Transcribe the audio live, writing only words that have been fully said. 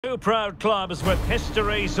Two proud clubs with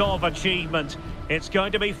histories of achievement. It's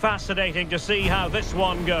going to be fascinating to see how this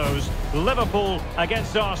one goes. Liverpool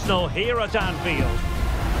against Arsenal here at Anfield.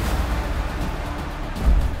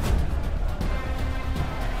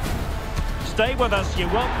 Stay with us, you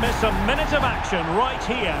won't miss a minute of action right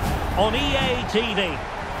here on EA TV.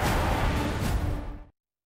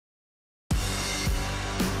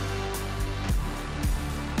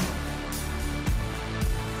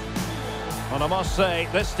 And I must say,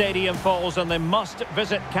 this stadium falls in the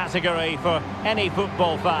must-visit category for any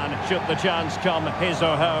football fan, should the chance come his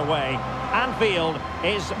or her way. Anfield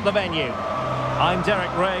is the venue. I'm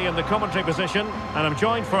Derek Ray in the commentary position, and I'm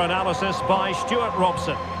joined for analysis by Stuart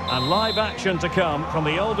Robson. And live action to come from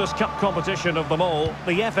the oldest cup competition of them all,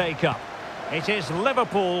 the FA Cup. It is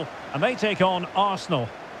Liverpool, and they take on Arsenal.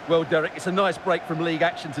 Well, Derek, it's a nice break from league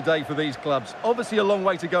action today for these clubs. Obviously a long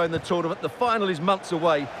way to go in the tournament. The final is months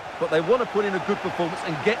away, but they want to put in a good performance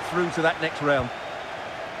and get through to that next round.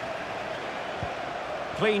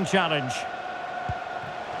 Clean challenge.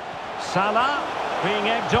 Salah being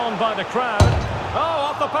egged on by the crowd. Oh,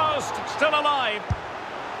 off the post, still alive.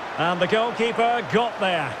 And the goalkeeper got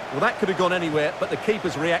there. Well, that could have gone anywhere, but the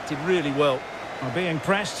keeper's reacted really well. We're being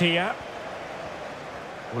pressed here.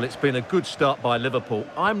 Well, it's been a good start by Liverpool.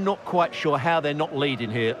 I'm not quite sure how they're not leading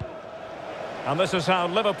here. And this is how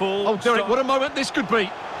Liverpool... Oh, Derek, what a moment this could be.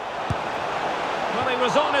 Well, he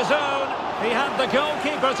was on his own. He had the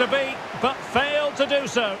goalkeeper to beat, but failed to do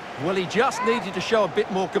so. Well, he just needed to show a bit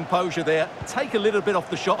more composure there. Take a little bit off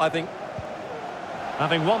the shot, I think.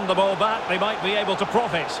 Having won the ball back, they might be able to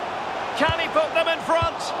profit. Can he put them in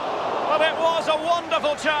front? Well, it was a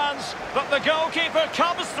wonderful chance, but the goalkeeper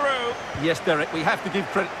comes through. Yes, Derek, we have to give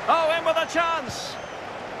credit. Oh, in with a chance.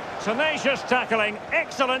 Tenacious tackling,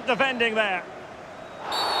 excellent defending there.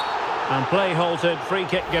 And play halted, free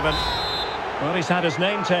kick given. Well, he's had his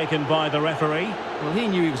name taken by the referee. Well, he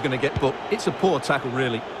knew he was going to get booked. It's a poor tackle,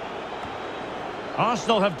 really.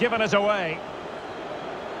 Arsenal have given it away.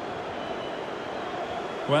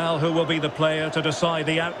 Well, who will be the player to decide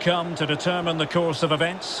the outcome, to determine the course of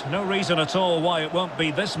events? No reason at all why it won't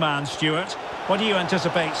be this man, Stuart. What do you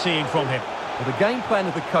anticipate seeing from him? Well, the game plan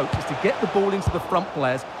of the coach is to get the ball into the front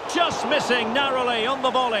players. Just missing narrowly on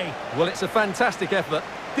the volley. Well, it's a fantastic effort.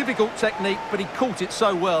 Difficult technique, but he caught it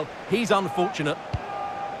so well. He's unfortunate.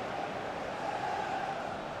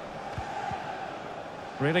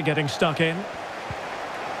 Really getting stuck in.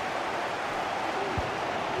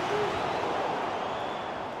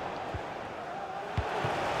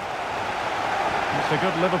 It's a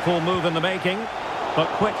good Liverpool move in the making, but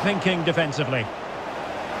quick thinking defensively.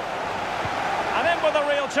 And in with a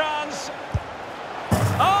real chance.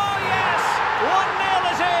 Oh, yes! 1-0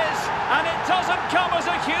 it is, and it doesn't come as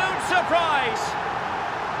a huge surprise.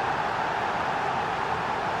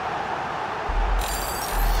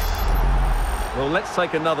 Well, let's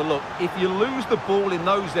take another look. If you lose the ball in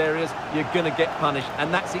those areas, you're going to get punished,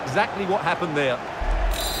 and that's exactly what happened there.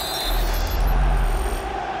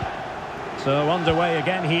 So underway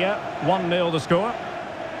again here, 1-0 the score.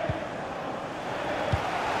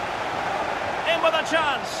 In with a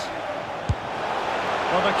chance.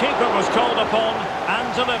 Well, the keeper was called upon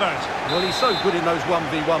and delivered. Well, he's so good in those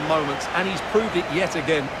 1v1 moments, and he's proved it yet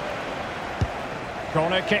again.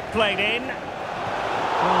 Corner kick played in.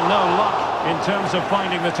 Well, no luck in terms of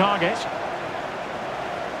finding the target.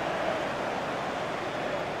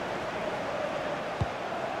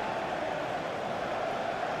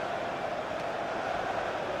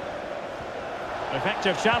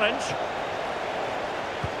 Effective challenge.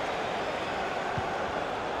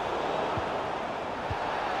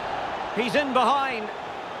 He's in behind.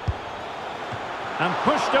 And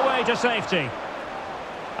pushed away to safety.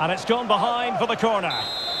 And it's gone behind for the corner.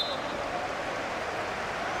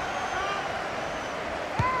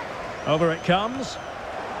 Over it comes.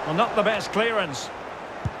 Well, not the best clearance.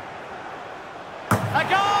 A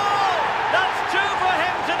goal! That's two for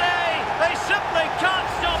him today. They simply can't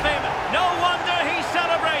stop him. No wonder he's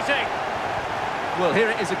celebrating. Well, here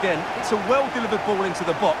it is again. It's a well-delivered ball into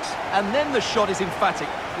the box, and then the shot is emphatic.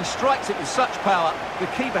 He strikes it with such power, the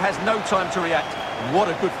keeper has no time to react. What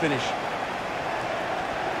a good finish.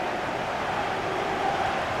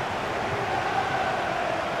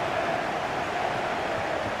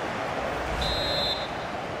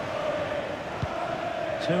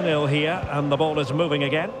 Two 2-0 here, and the ball is moving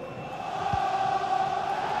again.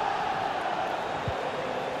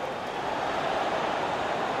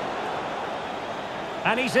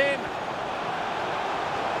 And he's in.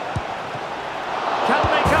 Can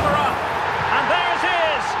they cover up? And there it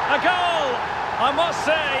is, a goal. I must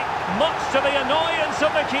say, much to the annoyance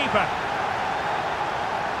of the keeper.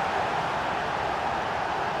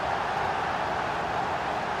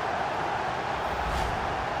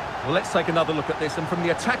 Well, let's take another look at this, and from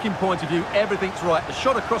the attacking point of view, everything's right. The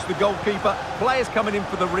shot across the goalkeeper, players coming in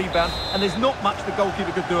for the rebound, and there's not much the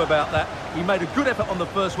goalkeeper could do about that. He made a good effort on the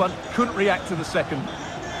first one, couldn't react to the second.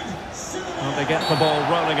 Well, they get the ball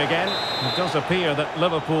rolling again. It does appear that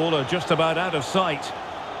Liverpool are just about out of sight.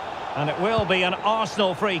 And it will be an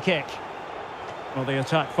Arsenal free kick. Well, the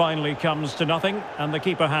attack finally comes to nothing, and the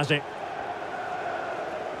keeper has it.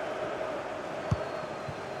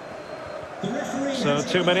 So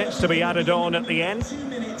 2 minutes to be added on at the end.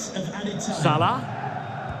 Salah.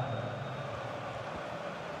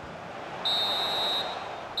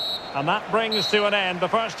 And that brings to an end the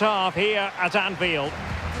first half here at Anfield.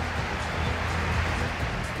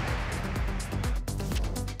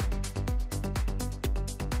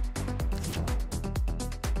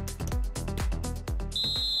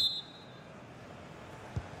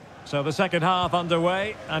 So the second half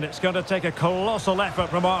underway, and it's going to take a colossal effort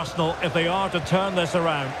from Arsenal if they are to turn this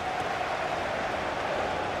around.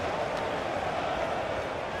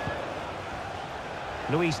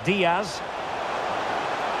 Luis Diaz.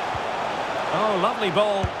 Oh, lovely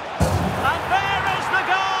ball. And there is the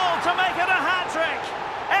goal to make it a hat-trick.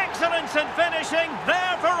 Excellence in finishing,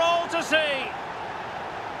 there for all to see.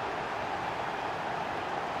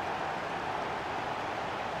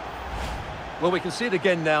 Well, we can see it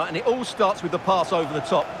again now, and it all starts with the pass over the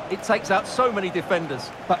top. It takes out so many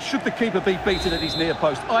defenders. But should the keeper be beaten at his near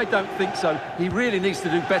post? I don't think so. He really needs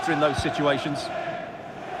to do better in those situations.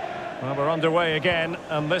 Well, we're underway again,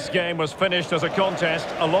 and this game was finished as a contest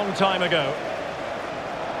a long time ago.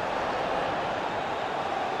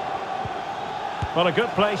 Well, a good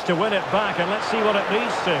place to win it back, and let's see what it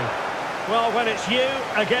leads to. Well, when it's you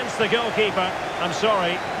against the goalkeeper, I'm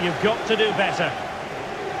sorry, you've got to do better.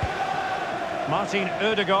 Martin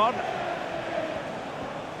Ødegaard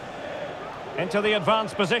into the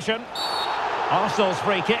advanced position. Arsenal's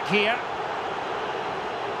free kick here.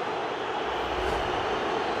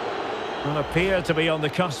 Well, appeared to be on the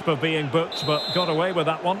cusp of being booked, but got away with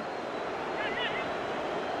that one.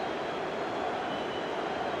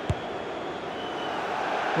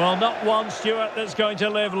 Well, not one, Stuart, that's going to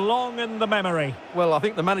live long in the memory. Well, I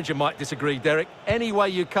think the manager might disagree, Derek. Any way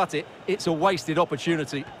you cut it, it's a wasted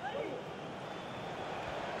opportunity.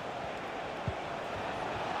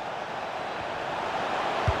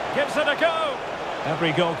 Gives it a go.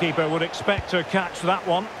 Every goalkeeper would expect to catch that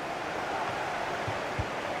one.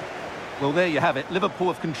 Well, there you have it.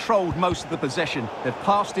 Liverpool have controlled most of the possession. They've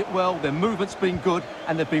passed it well, their movement's been good,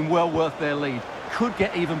 and they've been well worth their lead. Could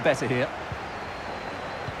get even better here.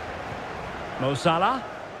 Mo Salah.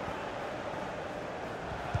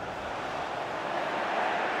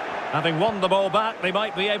 Having won the ball back, they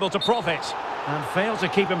might be able to profit. And fail to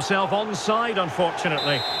keep himself onside,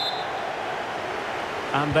 unfortunately.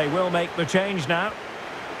 And they will make the change now.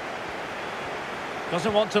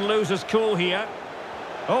 Doesn't want to lose his cool here.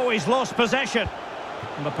 Oh, he's lost possession.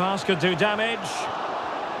 And the pass could do damage.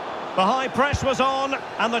 The high press was on,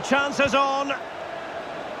 and the chance is on.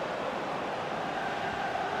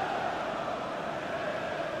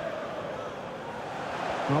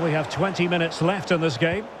 Well, we have 20 minutes left in this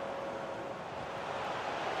game.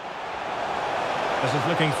 This is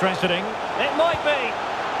looking threatening. It might be.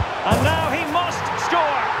 And now he must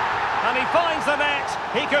score. And he finds the net.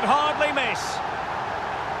 He could hardly miss.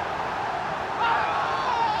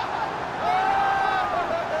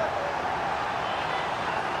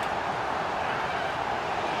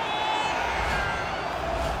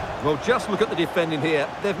 Well, just look at the defending here.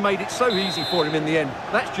 They've made it so easy for him in the end.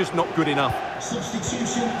 That's just not good enough.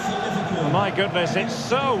 Substitution for Liverpool. Oh, my goodness, it's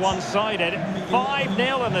so one-sided.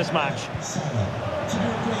 5-0 in this match. To be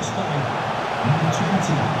replaced by number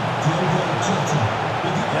 20, Diogo Jota.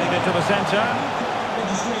 Played it to the centre.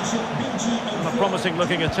 Registration BG. A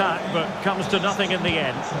promising-looking attack, but comes to nothing in the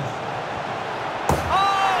end.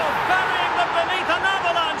 Oh, burying them beneath an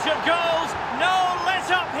avalanche of goals. No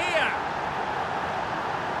let-up here.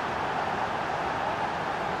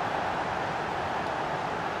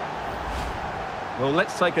 Well,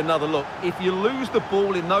 let's take another look. If you lose the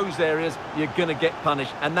ball in those areas, you're going to get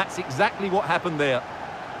punished. And that's exactly what happened there.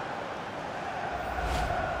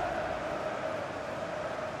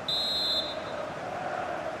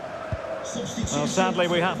 Well, sadly,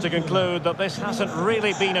 we have to conclude that this hasn't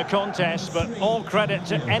really been a contest, but all credit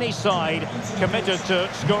to any side committed to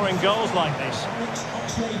scoring goals like this.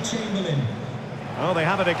 Oh, they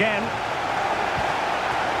have it again.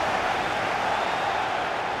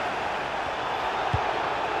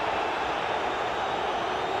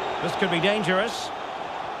 This could be dangerous.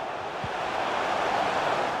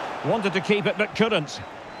 Wanted to keep it, but couldn't.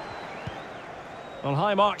 Well,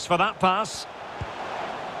 high marks for that pass.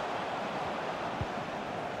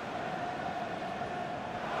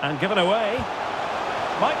 And given away.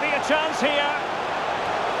 Might be a chance here.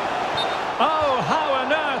 Oh, how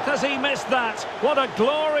on earth has he missed that? What a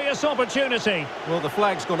glorious opportunity. Well, the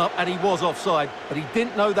flag's gone up and he was offside, but he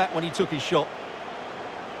didn't know that when he took his shot.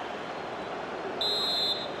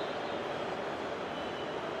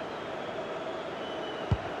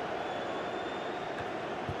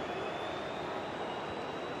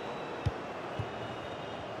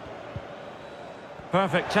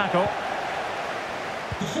 Perfect tackle.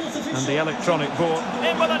 And the electronic board.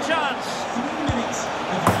 In with a chance. 3 minutes of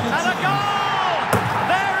And a goal!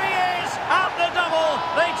 There he is at the double.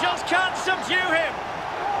 They just can't subdue him.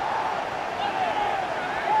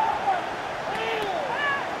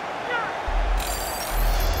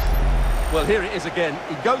 Well, here it is again.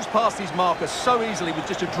 He goes past his marker so easily with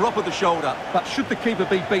just a drop of the shoulder. But should the keeper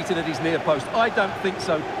be beaten at his near post? I don't think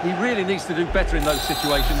so. He really needs to do better in those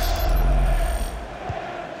situations.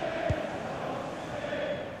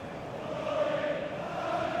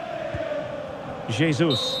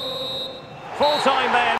 Jesus. Full time then.